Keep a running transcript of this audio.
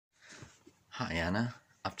Hi Anna,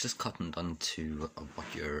 I've just cottoned on to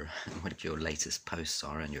what your latest posts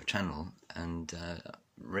are on your channel, and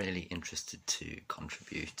really interested to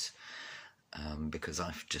contribute because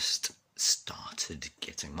I've just started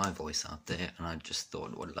getting my voice out there, and I just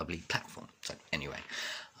thought, what a lovely platform. So anyway,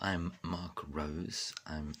 I'm Mark Rose.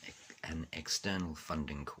 I'm an external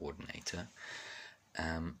funding coordinator,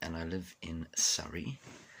 and I live in Surrey.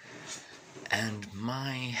 And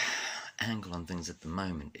my angle on things at the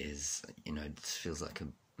moment is, this feels like a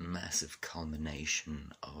massive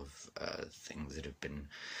culmination of things that have been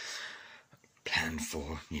planned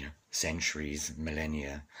for, centuries,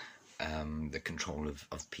 millennia, the control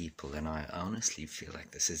of people. And I honestly feel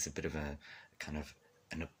like this is a bit of a kind of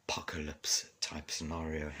an apocalypse type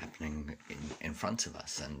scenario happening in front of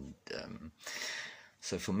us. And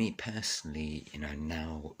so for me personally,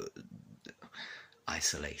 now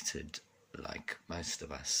isolated, like most of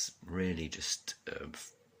us, really just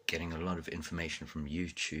getting a lot of information from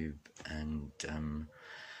YouTube, and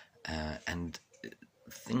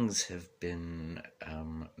things have been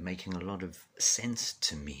making a lot of sense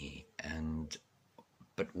to me.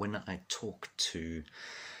 But when I talk to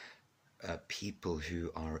people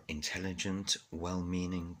who are intelligent,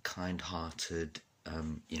 well-meaning, kind-hearted,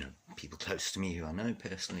 people close to me who I know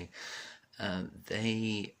personally,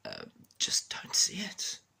 they just don't see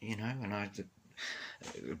it. And I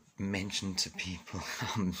mentioned to people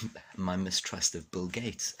my mistrust of Bill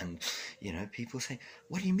Gates, and people say,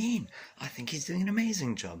 what do you mean? I think he's doing an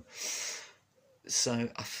amazing job. So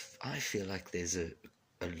I feel like there's a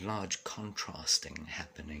large contrasting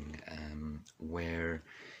happening, where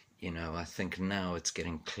I think now it's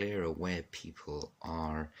getting clearer where people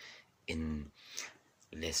are in,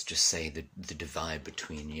 let's just say, the divide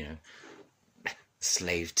between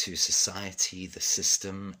slave to society, the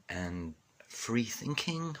system, and free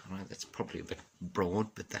thinking. Well, that's probably a bit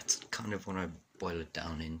broad, but that's kind of what I boil it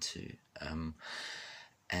down into.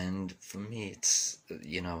 And for me, it's,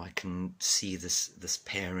 I can see this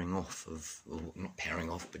pairing off of, or not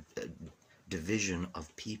pairing off, but division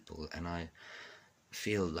of people, and I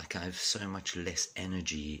feel like I have so much less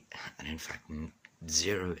energy, and in fact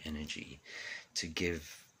zero energy, to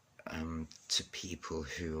give to people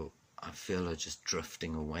who I feel are just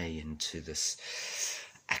drifting away into this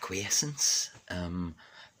acquiescence,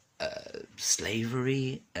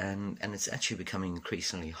 slavery, and it's actually becoming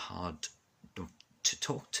increasingly hard to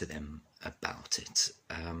talk to them about it.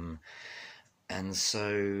 And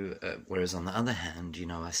so, whereas on the other hand,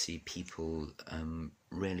 I see people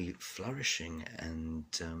really flourishing, and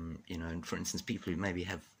and for instance, people who maybe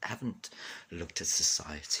haven't looked at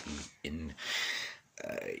society in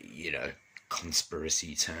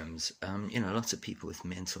conspiracy terms, lots of people with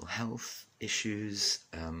mental health issues,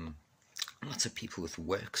 lots of people with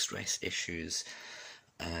work stress issues.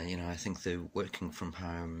 I think the working from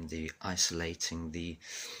home, the isolating, the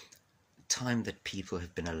time that people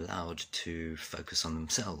have been allowed to focus on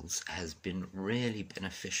themselves has been really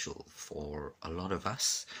beneficial for a lot of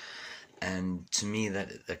us. And to me,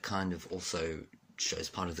 that kind of also shows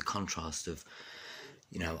part of the contrast of,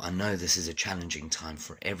 I know this is a challenging time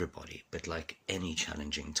for everybody, but like any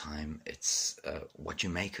challenging time, it's what you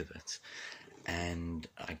make of it. And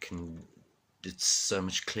it's so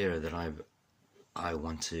much clearer that I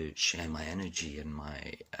want to share my energy and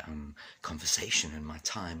my conversation and my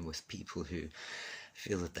time with people who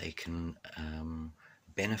feel that they can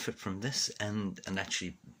benefit from this and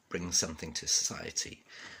actually bring something to society,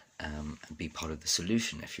 and be part of the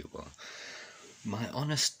solution, if you will. My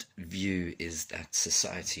honest view is that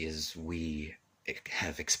society, as we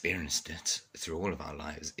have experienced it through all of our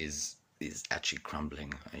lives, is actually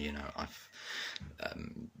crumbling. I've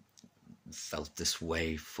felt this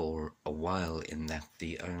way for a while, in that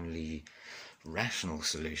the only rational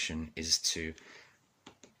solution is to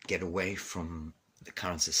get away from the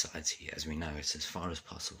current society as we know it as far as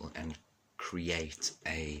possible and create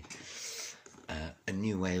a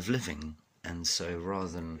new way of living. And so rather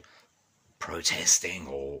than protesting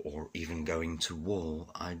or even going to war,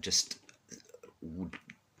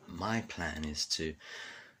 my plan is to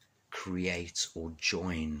create or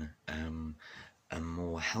join a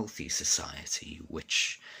more healthy society,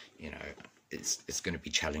 which it's going to be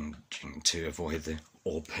challenging to avoid the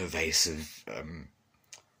all-pervasive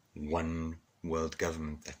one world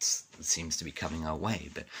government that seems to be coming our way,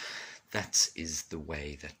 but that is the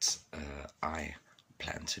way that I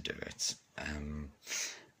plan to do it.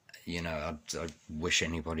 I wish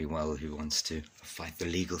anybody well who wants to fight the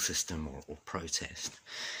legal system or protest.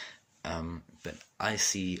 But I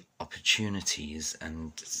see opportunities,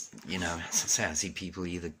 and as I say, I see people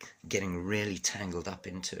either getting really tangled up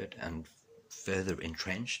into it and further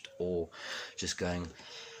entrenched, or just going,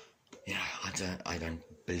 I don't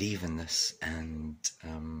believe in this, and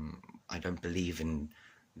I don't believe in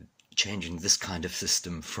changing this kind of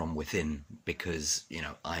system from within, because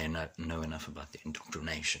I know enough about the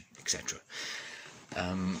indoctrination, etc.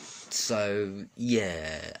 So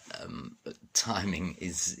yeah, timing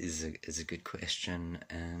is a good question,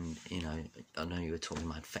 and I know you were talking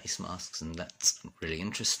about face masks, and that's really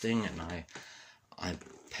interesting, and I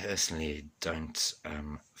personally don't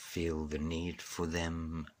feel the need for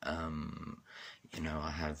them.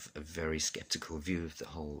 I have a very skeptical view of the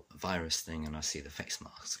whole virus thing, and I see the face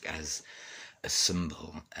mask as a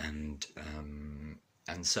symbol, and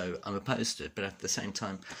so I'm opposed to it. But at the same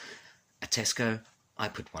time, at Tesco, I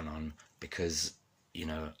put one on because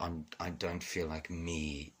I don't feel like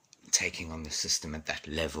me taking on the system at that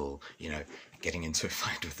level, getting into a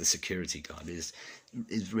fight with the security guard is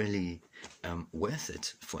really worth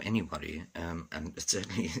it for anybody, and it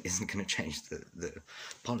certainly isn't going to change the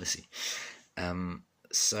policy.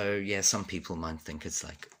 So yeah, some people might think it's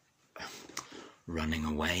like running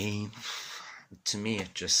away. To me,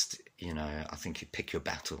 it just, I think you pick your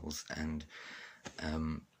battles, and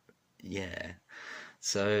yeah.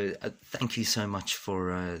 So thank you so much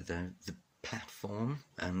for the platform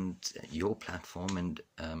and your platform, and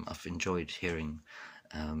I've enjoyed hearing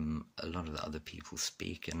a lot of the other people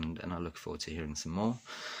speak, and I look forward to hearing some more.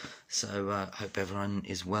 So I hope everyone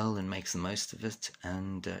is well and makes the most of it,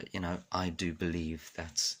 and I do believe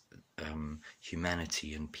that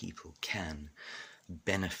humanity and people can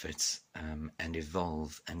benefit and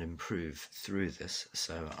evolve and improve through this.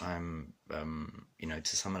 So I'm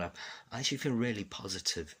to sum it up, I actually feel really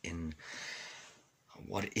positive in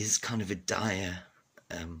what is kind of a dire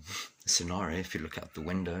scenario. If you look out the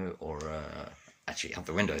window, or actually out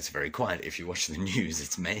the window it's very quiet. If you watch the news,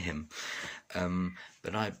 it's mayhem,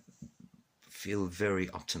 but I feel very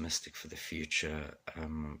optimistic for the future,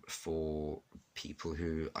 for people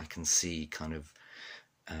who I can see kind of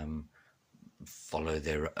follow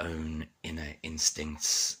their own inner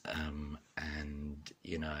instincts, and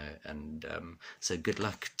so good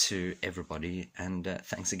luck to everybody, and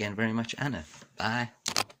thanks again very much, Anna. Bye.